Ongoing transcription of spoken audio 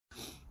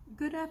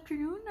Good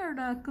afternoon,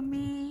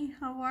 Art-Alchemy.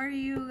 How are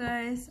you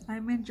guys?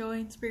 I'm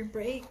enjoying spring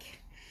break.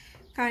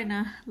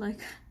 Kinda like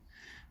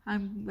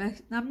I'm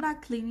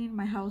not cleaning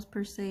my house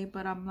per se,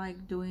 but I'm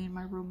like doing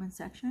my room in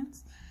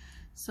sections.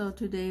 So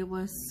today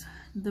was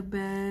the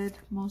bed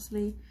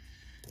mostly.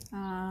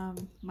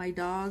 My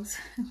dogs,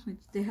 which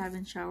they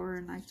haven't showered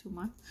in like 2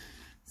 months,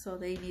 so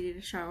they needed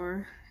a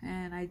shower,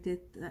 and I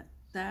did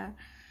that.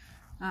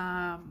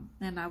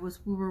 And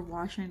we were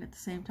washing at the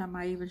same time.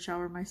 I even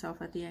showered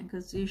myself at the end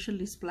because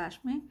usually splash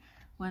me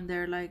when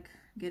they're like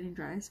getting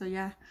dry. So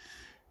yeah,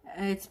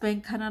 it's been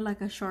kind of like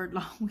a short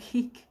long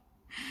week.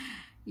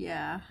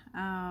 Yeah.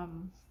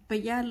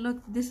 But yeah,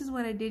 look, this is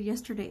what I did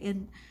yesterday,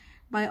 and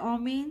by all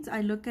means I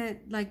look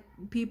at like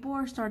people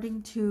are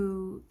starting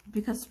to,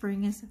 because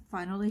spring is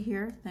finally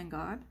here, thank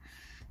God.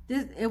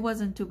 It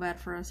wasn't too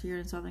bad for us here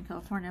in Southern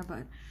California,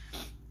 but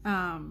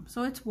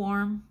so it's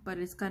warm, but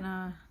it's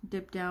gonna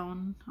dip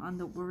down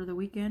on over the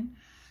weekend.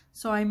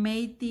 So I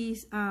made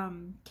these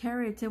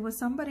carrots. It was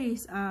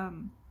somebody's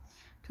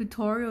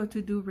tutorial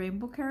to do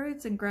rainbow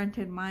carrots, and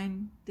granted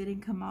mine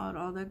didn't come out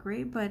all that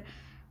great, but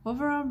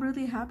overall I'm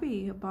really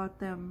happy about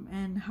them,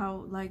 and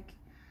how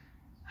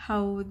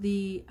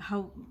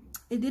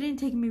it didn't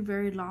take me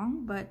very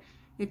long, but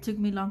it took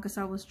me long because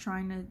I was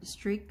trying to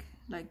streak,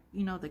 like,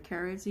 you know, the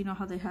carrots, you know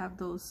how they have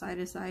those side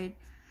to side.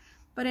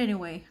 But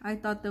anyway, I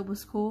thought that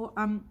was cool.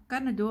 I'm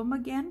gonna do them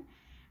again,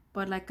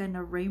 but like in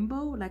a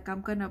rainbow. Like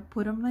I'm gonna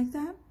put them like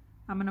that.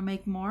 I'm gonna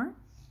make more,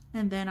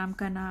 and then I'm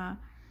gonna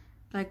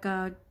like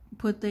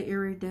put the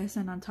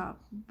iridescent on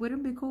top.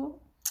 Wouldn't it be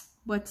cool?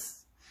 But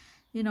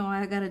you know,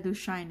 I gotta do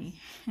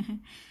shiny.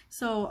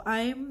 So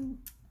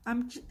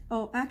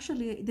oh,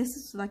 actually this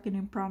is like an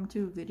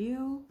impromptu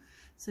video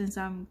since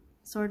I'm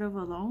sort of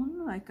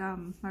alone. Like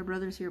my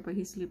brother's here, but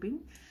he's sleeping.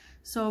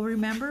 So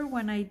remember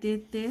when I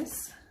did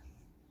this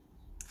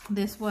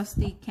was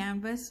the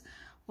canvas,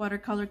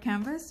 watercolor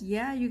canvas.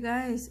 Yeah, you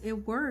guys,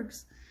 it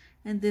works.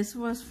 And this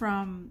was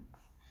from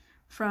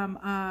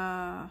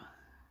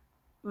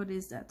what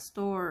is that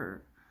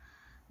store?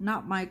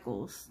 Not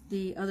Michael's,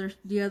 the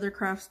other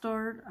craft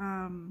store.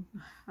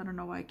 I don't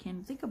know why I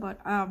can't think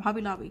about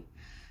Hobby Lobby.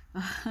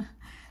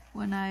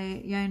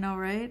 I know,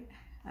 right?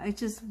 I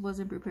just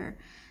wasn't prepared.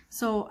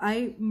 So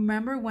I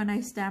remember when I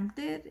stamped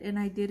it, and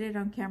I did it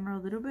on camera a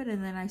little bit,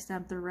 and then I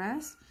stamped the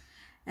rest.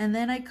 And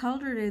then I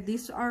colored it.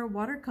 These are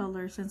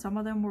watercolors, and some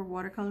of them were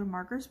watercolor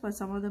markers, but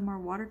some of them are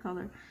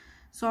watercolor.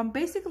 So I'm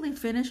basically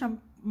finished. I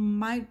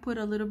might put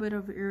a little bit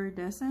of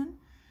iridescent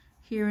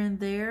here and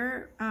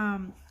there.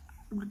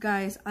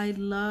 Guys, I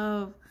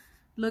love,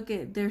 look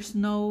at, there's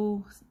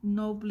no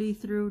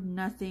bleed through,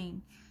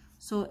 nothing.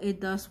 So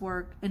it does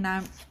work, and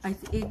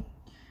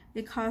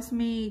it cost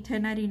me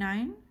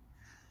 $10.99.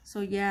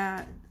 So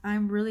yeah,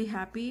 I'm really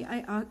happy.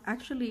 I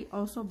actually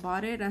also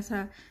bought it as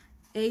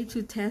A,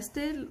 to test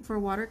it for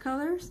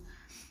watercolors,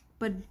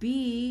 but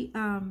B,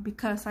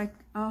 because I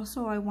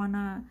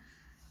wanna,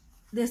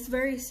 this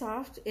very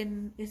soft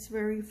and it's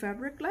very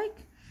fabric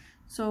like.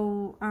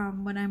 So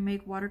when I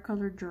make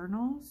watercolor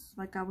journals,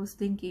 like I was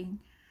thinking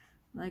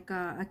like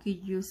I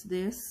could use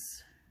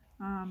this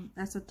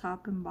as a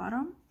top and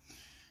bottom,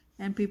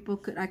 and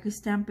I could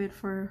stamp it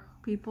for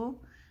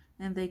people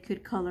and they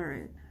could color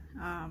it.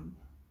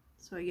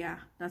 So yeah,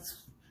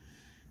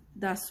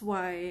 that's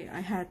why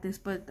I had this.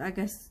 But I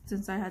guess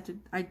since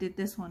I did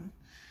this one,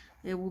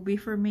 it will be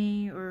for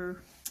me,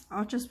 or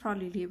I'll just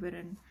probably leave it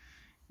and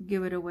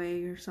give it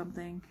away or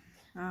something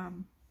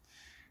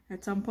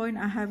at some point.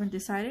 I haven't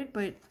decided,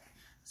 but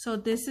so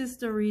this is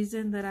the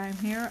reason that I'm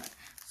here.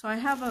 So I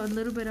have a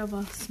little bit of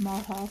a small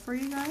haul for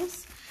you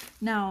guys.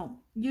 Now,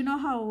 you know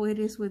how it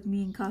is with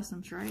me in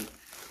customs, right?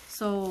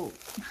 So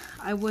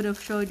I would have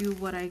showed you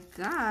what I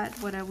got,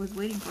 what I was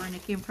waiting for, and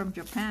it came from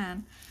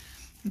Japan.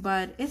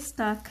 But it's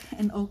stuck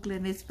in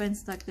Oakland. It's been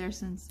stuck there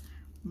since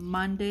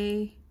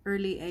Monday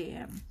early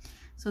AM.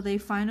 So they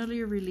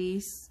finally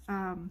released,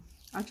 I'll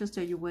just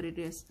tell you what it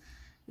is.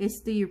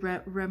 It's the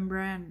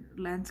Rembrandt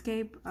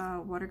landscape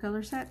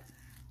watercolor set.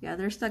 Yeah,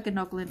 they're stuck in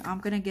Oakland. I'm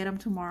gonna get them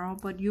tomorrow,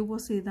 but you will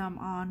see them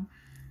on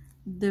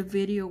the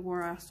video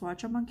where I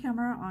swatch them on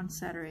camera on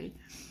Saturday.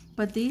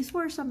 But these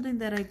were something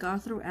that I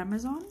got through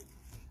Amazon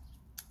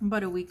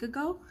about a week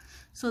ago.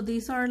 So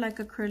these are like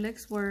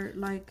acrylics, where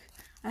like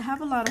I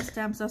have a lot of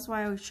stamps. That's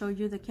why I would show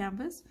you the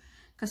canvas,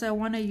 because I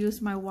want to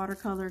use my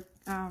watercolor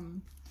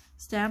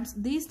stamps.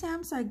 These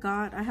stamps I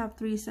have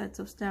 3 sets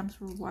of stamps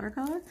for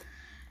watercolor.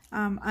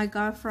 I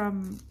got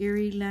from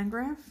Erie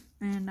Landgraf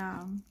and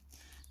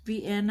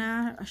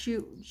Vienna.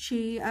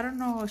 She I don't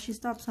know, she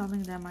stopped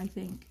selling them, I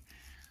think.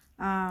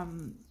 I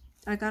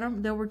got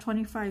them, they were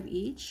 25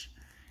 each,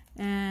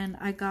 and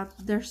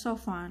they're so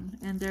fun,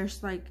 and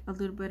there's like a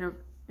little bit of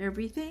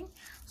everything.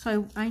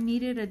 So I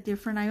needed a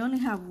different, I only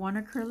have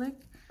one acrylic,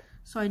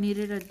 so I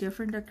needed a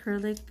different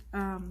acrylic,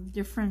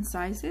 different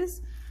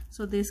sizes.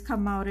 So this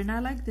come out, and I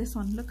like this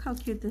one. Look how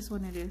cute this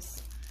one it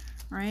is,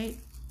 right?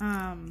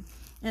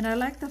 And I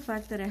like the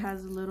fact that it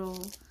has a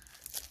little,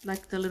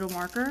 like the little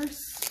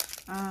markers.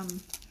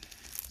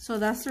 So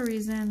that's the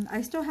reason.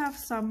 I still have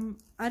some.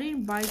 I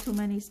didn't buy too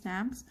many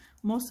stamps.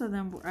 Most of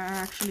them are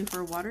actually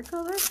for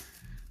watercolor.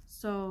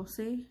 So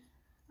see,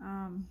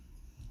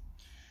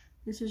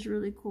 this is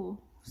really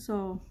cool.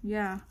 So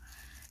yeah,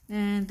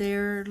 and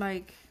they're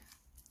like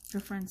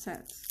different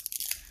sets,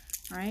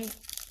 right?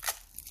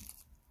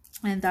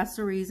 And that's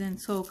the reason.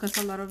 So because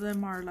a lot of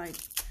them are like,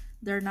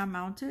 they're not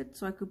mounted,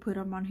 so I could put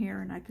them on here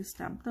and I could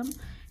stamp them.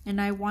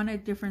 And I want a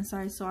different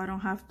size so I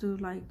don't have to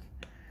like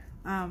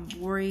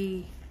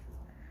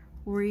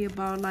worry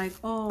about like,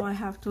 oh, I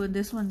have to, and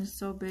this one is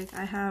so big.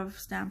 I have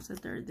stamps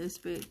that they're this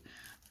big,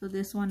 so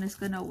this one is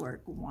gonna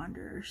work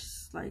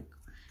wonders. Like,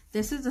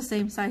 this is the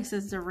same size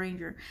as the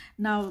Ranger.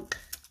 Now,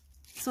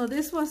 so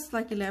this was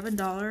like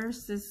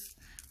 $11. This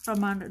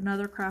from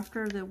another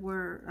crafter that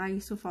I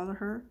used to follow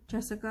her,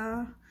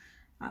 Jessica.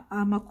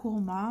 I'm a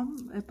cool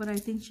mom, but I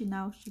think she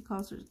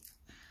calls her,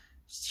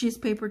 she's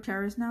Paper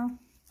Terrace now.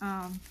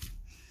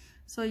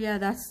 So yeah,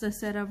 that's the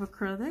set of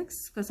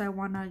acrylics because I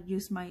want to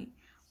use my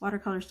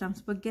watercolor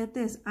stamps. But get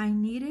this, I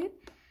need it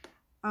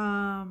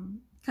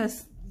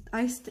because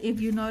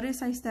if you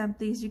notice, I stamped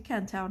these, you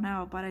can't tell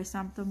now, but I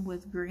stamped them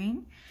with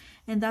green,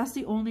 and that's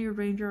the only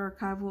Ranger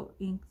archival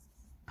ink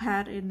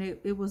pad, and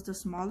it was the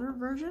smaller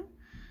version,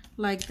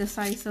 like the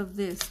size of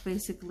this,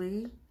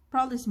 basically,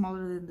 probably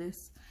smaller than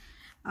this.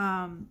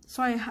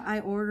 So I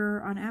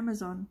order on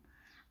Amazon,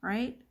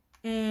 right?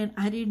 And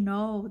I didn't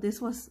know this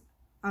was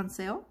on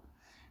sale,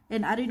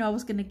 and I didn't know I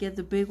was gonna get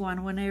the big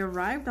one. When I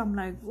arrived, I'm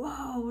like,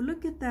 whoa,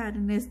 look at that,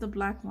 and it's the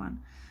black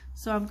one.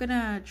 So I'm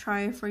gonna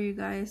try it for you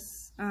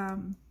guys,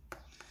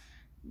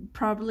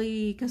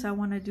 probably because I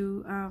want to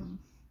do on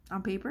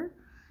paper.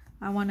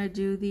 I want to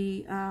do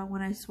the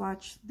when I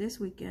swatch this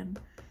weekend,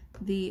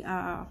 the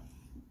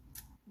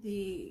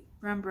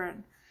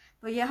Rembrandt.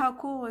 But yeah, how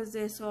cool is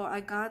this? So I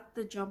got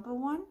the jumbo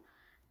one,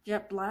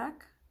 jet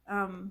black,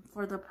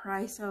 for the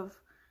price of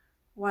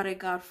what I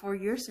got 4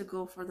 years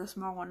ago for the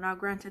small one. Now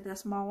granted, the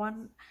small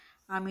one,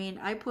 I mean,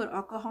 I put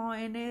alcohol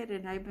in it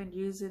and I've been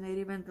using it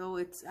even though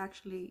it's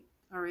actually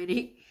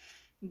already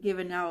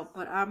given out,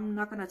 but I'm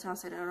not gonna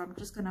toss it out. I'm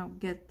just gonna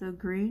get the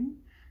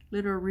green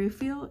little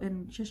refill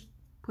and just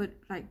put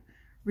like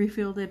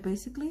refilled it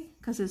basically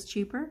because it's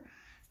cheaper,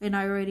 and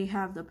I already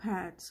have the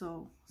pad,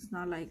 so it's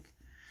not like,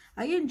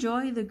 I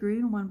enjoy the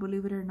green one,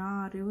 believe it or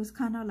not. It was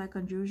kind of like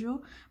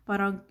unusual,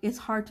 but it's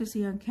hard to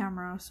see on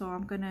camera, so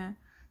I'm gonna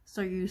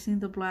start using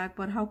the black.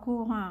 But how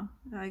cool, huh?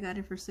 I got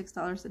it for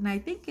 $6, and I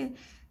think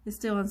it's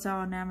still on sale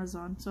on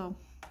Amazon, so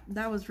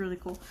that was really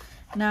cool.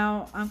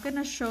 Now I'm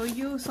gonna show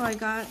you. So I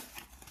got,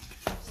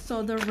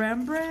 so the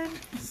Rembrandt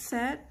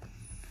set,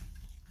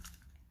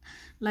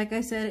 like I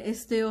said, it's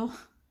still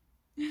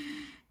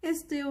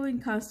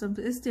in customs.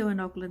 It's still in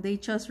Oakland. They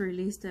just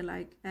released it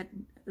like at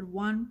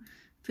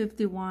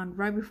 1:51,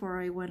 right before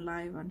I went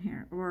live on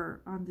here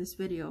or on this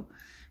video.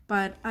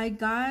 But I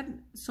got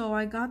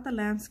the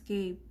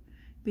landscape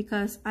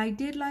because I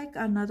did like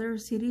another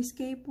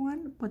cityscape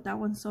one, but that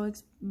one's so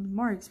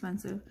more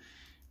expensive.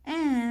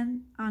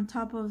 And on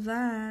top of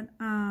that,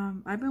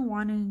 I've been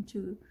wanting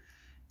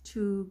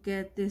to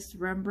get this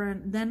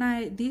Rembrandt. Then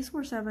these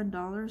were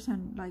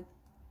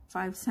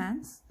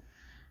 $7.05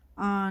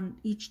 on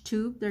each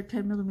tube. They're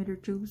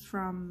 10mm tubes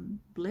from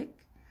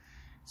Blick.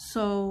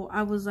 So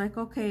I was like,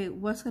 okay,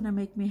 what's gonna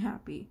make me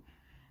happy?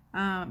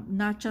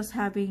 Not just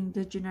having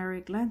the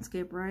generic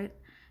landscape, right?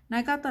 And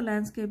I got the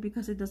landscape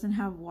because it doesn't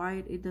have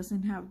white, it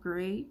doesn't have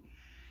gray.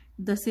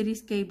 The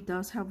cityscape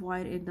does have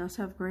white, it does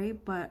have gray,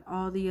 but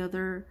all the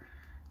other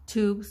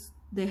tubes,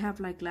 they have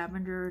like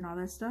lavender and all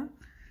that stuff.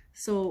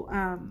 So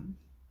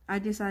I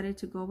decided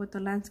to go with the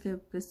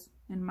landscape because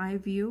in my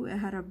view it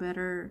had a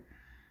better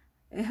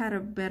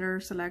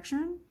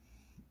selection.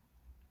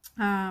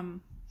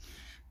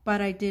 But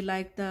I did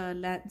like the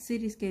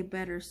cityscape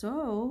better.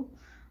 So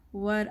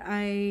what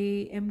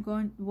I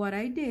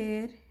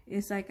did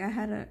is like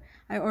I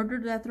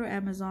ordered that through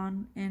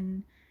Amazon,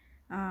 and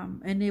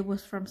it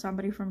was from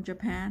somebody from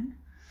Japan,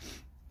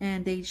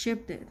 and they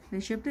shipped it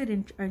in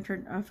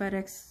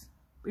FedEx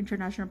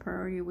International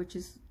Priority, which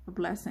is a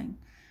blessing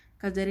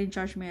because they didn't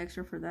charge me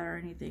extra for that or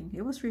anything.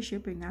 It was free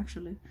shipping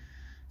actually.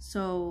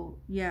 So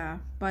yeah,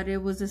 but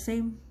it was the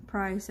same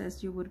price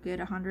as you would get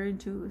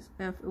 102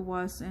 if it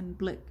was in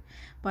Blick.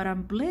 But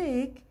on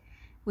Blick,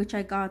 which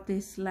I got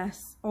this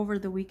over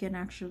the weekend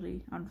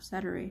actually, on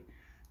Saturday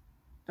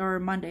or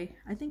Monday,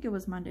 I think it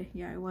was Monday.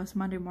 Yeah, it was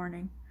Monday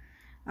morning.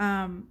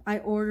 I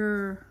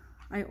order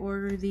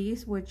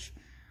these, which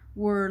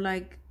were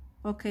like,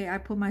 okay, I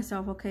put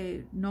myself,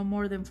 okay, no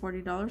more than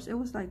 $40. It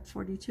was like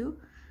 42.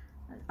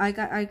 I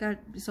got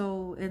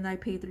so, and I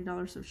paid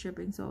 $3 of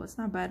shipping, so it's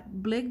not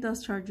bad. Blick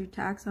does charge you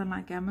tax,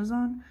 unlike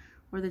Amazon,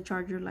 where they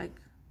charge you like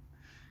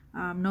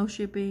no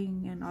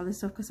shipping and all this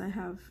stuff, because I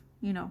have,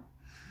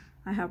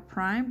 I have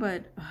Prime,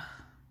 but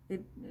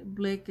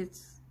Blick,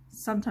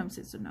 sometimes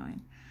it's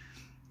annoying.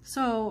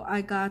 So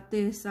I got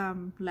this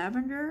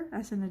lavender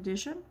as an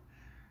addition.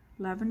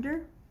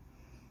 Lavender.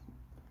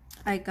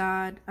 I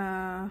got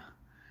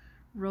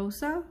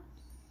Rosa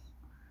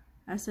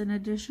as an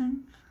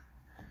addition.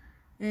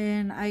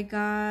 And I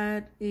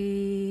got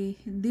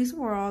these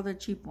were all the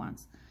cheap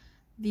ones.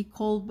 The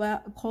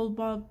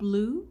cobalt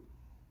blue,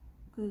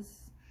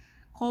 because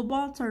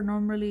cobalts are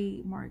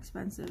normally more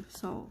expensive.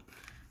 So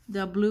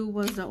the blue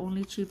was the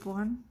only cheap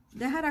one.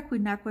 They had a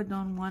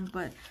quinacridone one,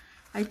 but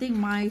I think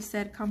my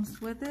set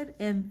comes with it.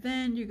 And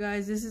then, you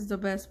guys, this is the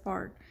best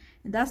part.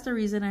 And that's the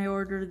reason I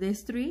ordered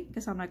this 3,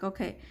 because I'm like,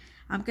 okay,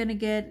 I'm going to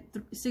get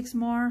 6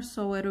 more,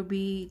 so it'll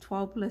be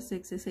 12 plus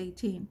 6 is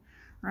 18,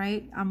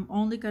 right? I'm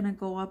only going to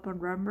go up on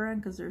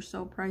Rembrandt because they're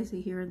so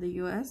pricey here in the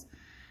US.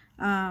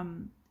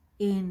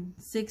 In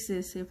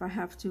 6s if I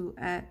have to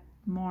add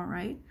more,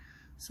 right?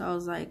 So I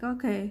was like,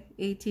 okay,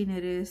 18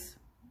 it is.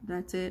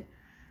 That's it.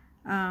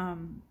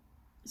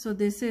 So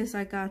this is,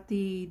 I got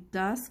the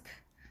dusk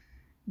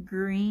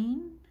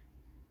green,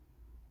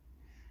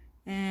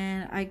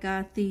 and I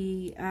got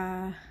the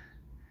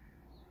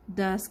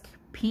dusk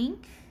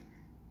pink,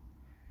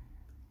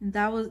 and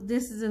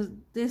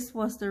this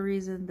was the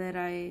reason that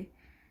I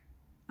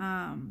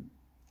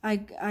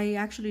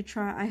actually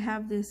I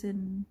have this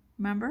in,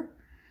 remember,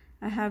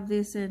 I have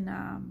this in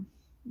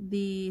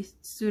the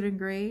student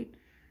grade,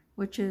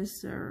 which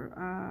is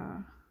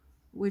Van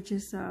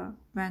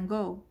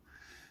Gogh.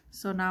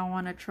 So now I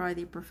want to try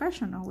the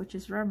professional, which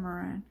is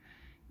Rembrandt,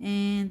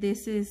 and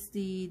this is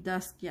the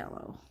dusk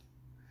yellow.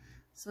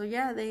 So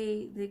yeah,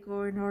 they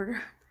go in order.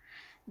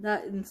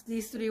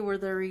 These 3 were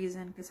the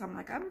reason, because I'm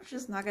like, I'm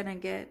just not gonna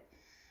get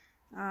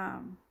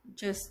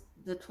just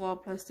the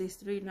 12 plus these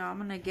 3. No, I'm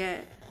gonna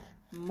get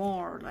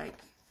more, like.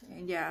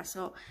 And yeah,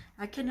 so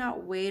I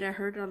cannot wait. I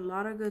heard a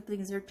lot of good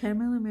things. They're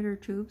 10mm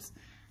tubes.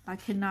 I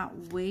cannot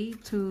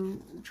wait to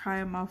try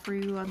them out for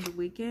you on the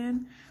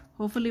weekend.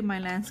 Hopefully my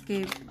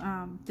landscape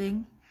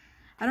thing.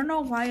 I don't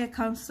know why it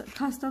comes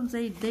customs.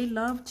 They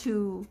love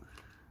to.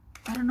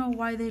 I don't know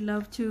why they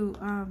love to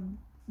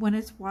when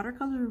it's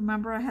watercolor.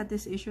 Remember, I had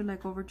this issue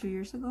like over 2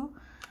 years ago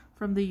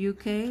from the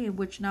UK, in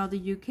which now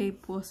the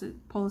UK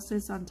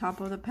posts on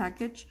top of the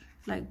package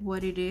like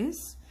what it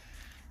is.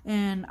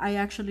 And I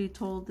actually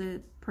told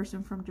the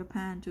person from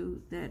Japan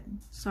that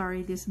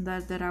sorry, this and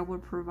that I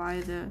would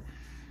provide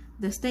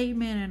the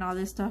statement and all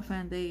this stuff,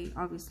 and they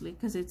obviously,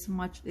 because it's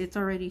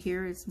already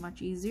here, it's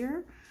much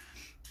easier.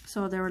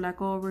 So they were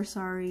like, oh, we're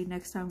sorry,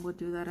 next time we'll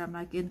do that. I'm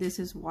like, and this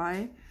is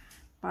why.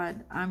 But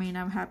I mean,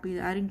 I'm happy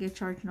that I didn't get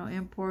charged no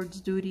imports,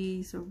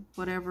 duties, or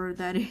whatever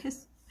that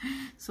is.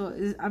 So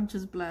I'm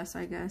just blessed,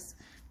 I guess.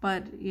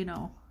 But you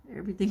know,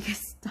 everything is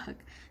stuck.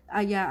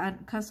 Yeah,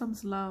 and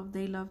customs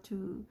they love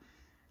to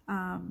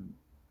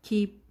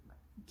keep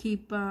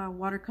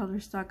watercolor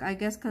stock, I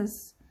guess,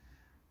 because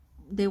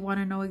they want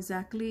to know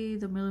exactly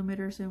the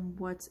millimeters and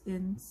what's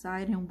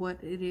inside and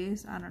what it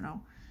is. I don't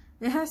know,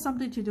 it has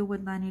something to do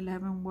with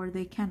 9/11, where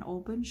they can't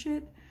open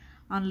shit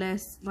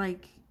unless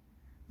like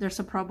there's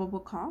a probable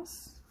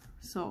cause.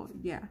 So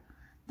yeah,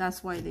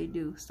 that's why they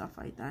do stuff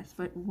like that.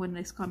 But when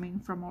it's coming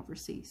from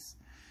overseas,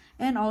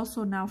 and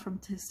also now from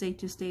state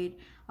to state,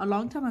 a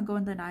long time ago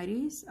in the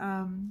 90s,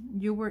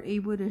 you were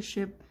able to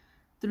ship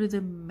through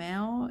the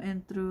mail,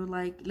 and through,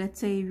 like, let's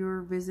say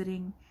you're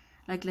visiting,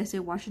 like, let's say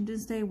Washington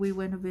State. We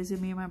went to visit,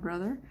 me and my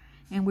brother,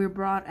 and we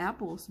brought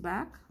apples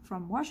back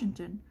from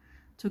Washington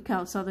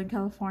to Southern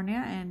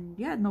California, and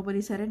yeah,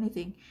 nobody said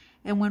anything.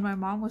 And when my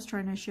mom was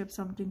trying to ship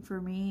something for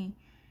me,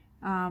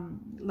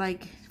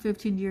 like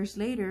 15 years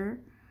later,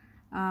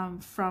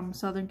 from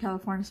Southern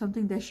California,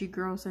 something that she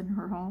grows in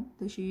her home,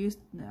 that she used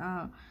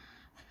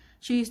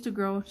to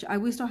grow.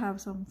 We still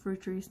have some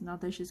fruit trees now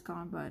that she's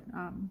gone, but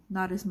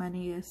not as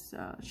many as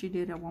she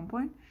did at one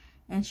point.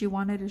 And she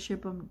wanted to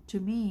ship them to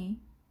me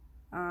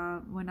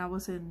when I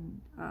was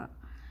in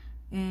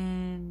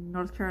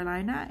North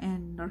Carolina,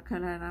 and North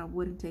Carolina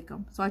wouldn't take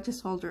them. So I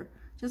just told her,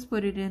 just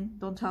put it in.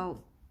 Don't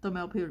tell the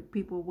mail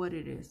people what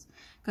it is,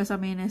 because I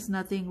mean, it's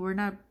nothing.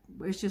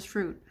 It's just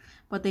fruit.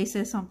 But they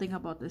said something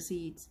about the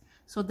seeds,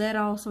 so that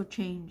also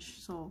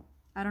changed. So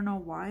I don't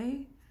know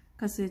why,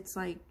 because it's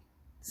like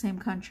same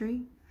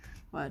country,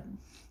 but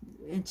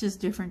it's just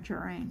different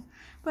terrain.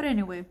 But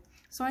anyway,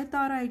 so I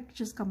thought I'd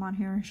just come on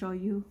here and show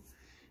you,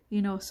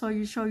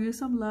 show you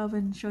some love,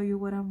 and show you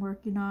what I'm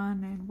working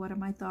on and what are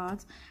my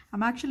thoughts.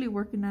 I'm actually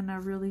working on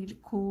a really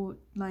cool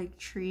like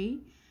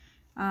tree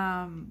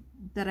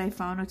that I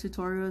found a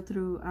tutorial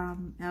through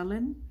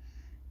Ellen,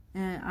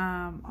 and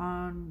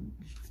on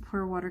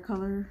her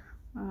watercolor.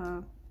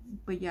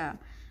 But yeah,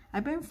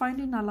 I've been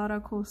finding a lot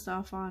of cool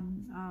stuff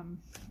on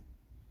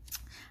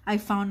I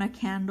found a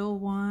candle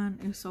one.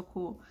 It was so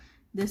cool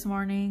this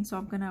morning, so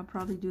I'm gonna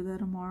probably do that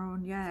tomorrow.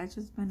 And yeah, I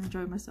just been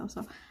enjoying myself.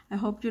 So I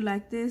hope you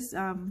like this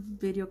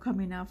video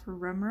coming out for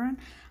Rembrandt.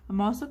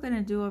 I'm also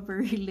gonna do a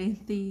very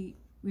lengthy,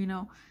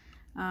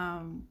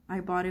 I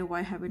bought it,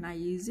 why haven't I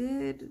used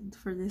it,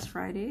 for this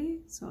Friday.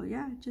 So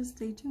yeah, just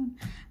stay tuned.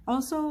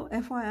 Also,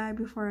 FYI,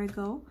 before I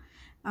go,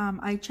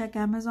 I check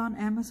Amazon.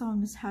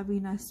 Amazon is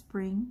having a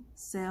spring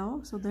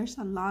sale, so there's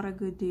a lot of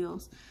good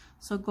deals.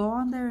 So go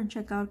on there and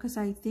check out, because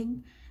I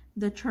think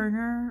the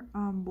Turner,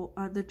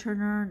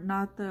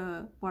 not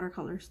the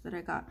watercolors that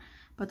I got,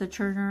 but the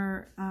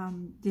Turner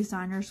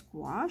designer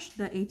squash,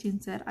 the 18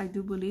 set, I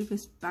do believe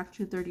is back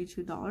to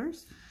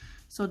 $32.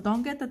 So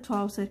don't get the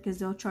 12 set because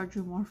they'll charge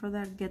you more for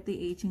that. Get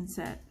the 18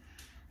 set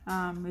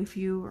if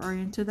you are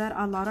into that.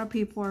 A lot of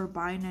people are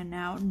buying it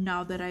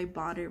now that I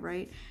bought it,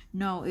 right?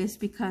 No, it's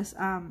because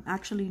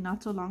actually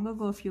not so long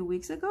ago, a few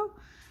weeks ago,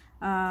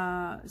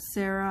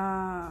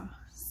 Sarah,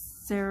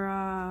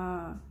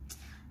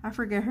 I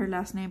forget her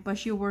last name, but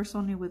she works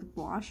only with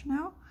gouache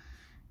now,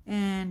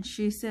 and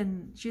she's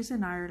in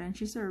Ireland.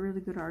 She's a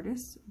really good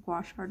artist,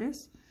 gouache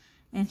artist,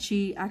 and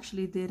she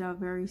actually did a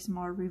very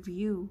small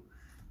review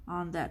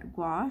on that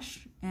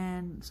gouache,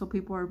 and so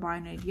people are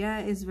buying it. Yeah,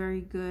 it's very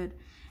good,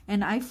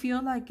 and I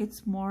feel like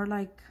it's more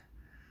like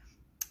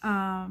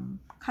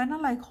kind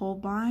of like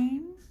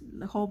Holbein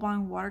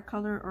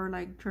watercolor, or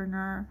like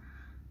Turner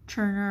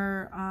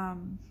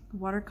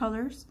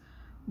watercolors,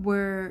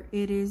 where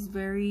it is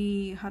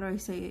very, how do I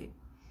say it?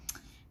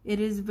 It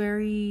is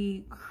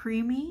very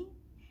creamy,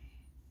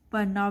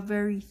 but not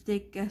very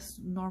thick as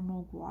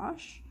normal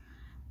gouache.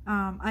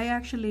 I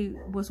actually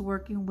was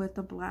working with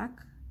the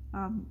black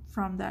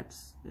from that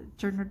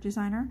Turner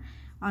designer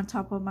on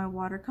top of my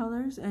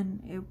watercolors, and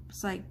it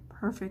was like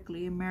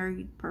perfectly, it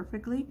married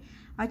perfectly.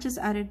 I just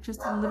added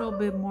just a little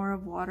bit more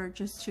of water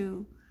just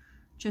to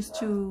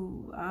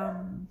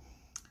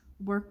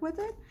work with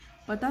it,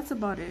 but that's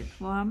about it.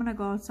 Well, I'm gonna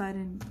go outside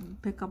and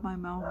pick up my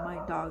mail. My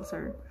dogs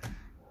are,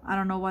 I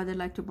don't know why they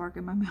like to bark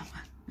at my mail.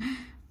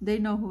 They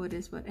know who it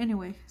is. But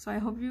anyway, so I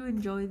hope you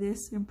enjoy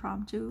this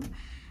impromptu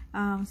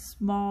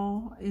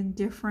small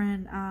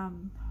indifferent art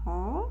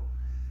haul.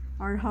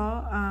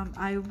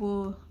 I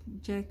will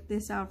check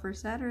this out for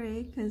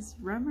Saturday because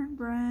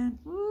Rembrandt,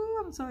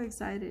 ooh, I'm so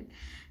excited,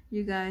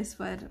 you guys.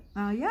 But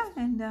yeah,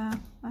 and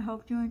I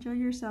hope you enjoy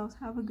yourselves.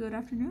 Have a good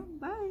afternoon.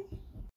 Bye.